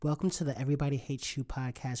Welcome to the Everybody Hates You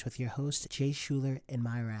podcast with your host, J Shuler and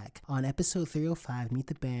Myrak. On episode 305, Meet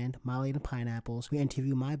the Band, Molly and the Pineapples, we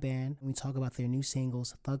interview my band and we talk about their new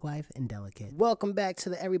singles, Thug Life and Delicate. Welcome back to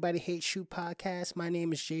the Everybody Hates You podcast. My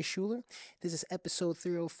name is J Shuler. This is episode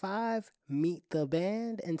 305, Meet the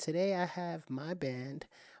Band, and today I have my band,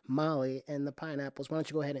 Molly and the Pineapples. Why don't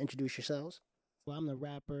you go ahead and introduce yourselves? Well, I'm the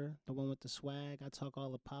rapper, the one with the swag. I talk all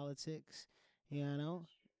the politics, you know?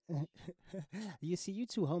 You see, you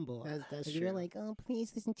too humble. That's You're true. like, oh,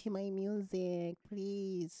 please listen to my music,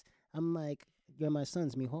 please. I'm like, you're my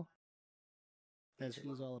sons, mijo.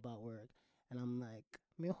 She's all about work. And I'm like,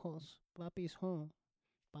 mijos, papi's home.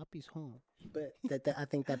 Papi's home. But that I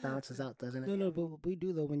think that balances out, doesn't it? No, but we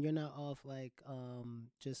do, though, when you're not off, like,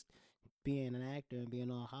 just being an actor and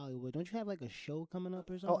being all Hollywood. Don't you have, like, a show coming up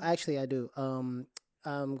or something? Oh, actually, I do.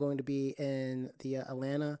 I'm going to be in the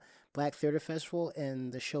Atlanta Black Theater Festival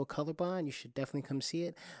and the show Colorblind. You should definitely come see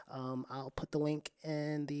it. I'll put the link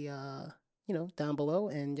in the down below,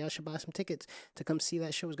 and y'all should buy some tickets to come see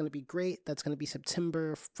that show. It's going to be great. That's going to be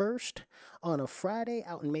September 1st on a Friday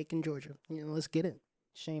out in Macon, Georgia. Let's get it.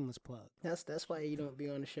 Shameless plug. That's why you don't be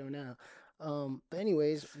on the show now. But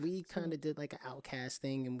anyways, we kind of did like an Outcast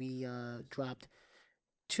thing, and we dropped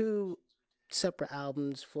two separate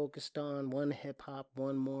albums focused on one hip hop,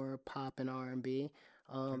 one more pop and R&B.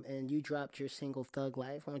 And you dropped your single Thug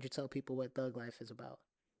Life. Why don't you tell people what Thug Life is about?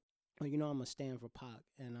 Well, I'm a stand for Pac,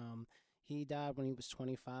 and he died when he was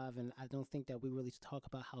 25, and I don't think that we really talk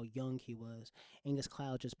about how young he was. Angus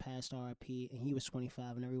Cloud just passed RIP, and he was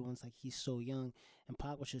 25, and everyone's like, he's so young. And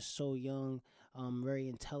Pac was just so young, very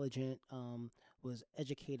intelligent, was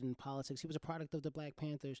educated in politics. He was a product of the Black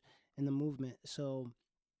Panthers and the movement. So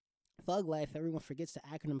Thug Life, everyone forgets the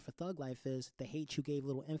acronym for Thug Life is the hate you gave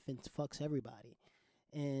little infants fucks everybody.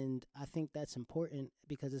 And I think that's important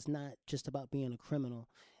because it's not just about being a criminal.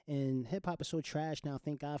 And hip hop is so trash now.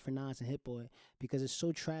 Thank God for Nas and Hit Boy, because it's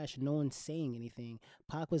so trash. No one's saying anything.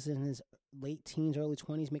 Pac was in his late teens, early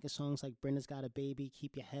 20s, making songs like Brenda's Got a Baby,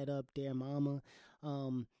 Keep Your Head Up, Dear Mama.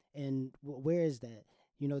 And where is that?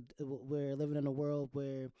 We're living in a world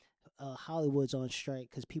where Hollywood's on strike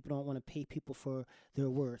because people don't want to pay people for their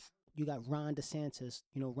worth. You got Ron DeSantis,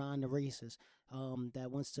 Ron the racist,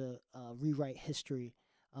 that wants to rewrite history,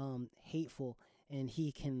 hateful, and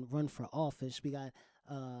he can run for office. We got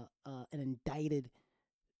an indicted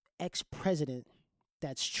ex-president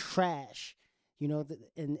that's trash,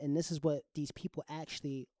 and this is what these people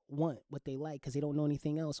actually want, what they like, because they don't know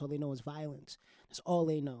anything else. All they know is violence. That's all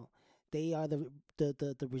they know. They are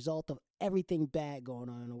the result of everything bad going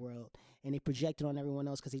on in the world, and they project it on everyone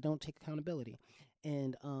else because they don't take accountability.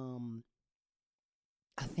 And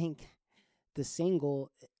I think the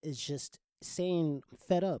single is just saying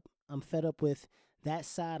fed up. I'm fed up with that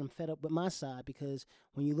side. I'm fed up with my side, because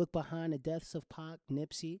when you look behind the deaths of Pac,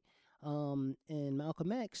 Nipsey, and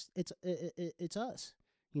Malcolm X, it's us.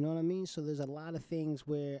 You know what I mean? So there's a lot of things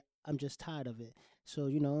where I'm just tired of it. So,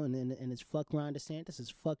 and it's fuck Ron DeSantis,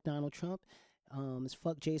 it's fuck Donald Trump, it's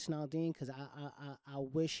fuck Jason Aldean, because I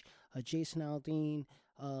wish Jason Aldean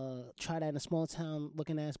try that in a small town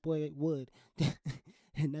looking ass boy would.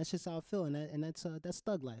 And that's just how I feel, and that's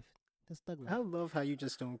Thug Life. That's Thug Life. I love how you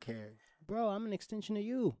just don't care. Bro, I'm an extension of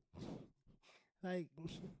you. Like,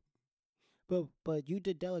 but you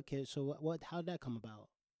did Delicate, so how'd that come about?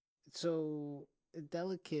 So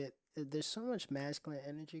Delicate, there's so much masculine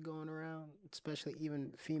energy going around, especially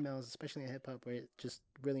even females, especially in hip hop, where it's just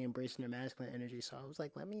really embracing their masculine energy. So I was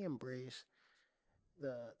like, let me embrace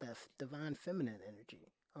that divine feminine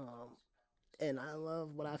energy. And I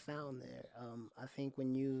love what I found there. I think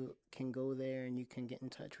when you can go there and you can get in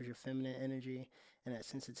touch with your feminine energy and that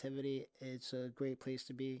sensitivity, it's a great place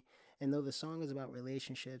to be. And though the song is about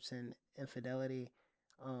relationships and infidelity,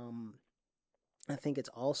 I think it's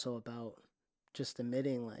also about just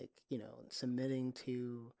admitting, submitting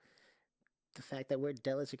to the fact that we're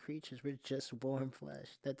delicate creatures. We're just warm flesh.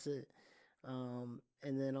 That's it. And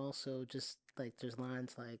then also just like there's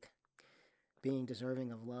lines like being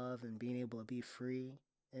deserving of love and being able to be free.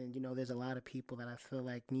 And, there's a lot of people that I feel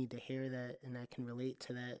like need to hear that and that can relate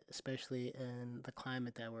to that, especially in the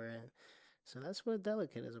climate that we're in. So that's what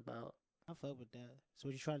Delicate is about. I fuck with that. So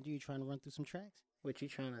what you trying to do? You trying to run through some tracks? What you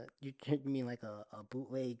mean like a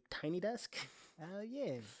bootleg Tiny Desk? Hell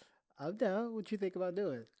yeah. I'm down. What you think about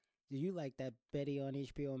doing? Do you like that Betty on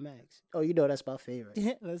HBO Max? Oh, that's my favorite.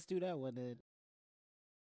 Let's do that one then.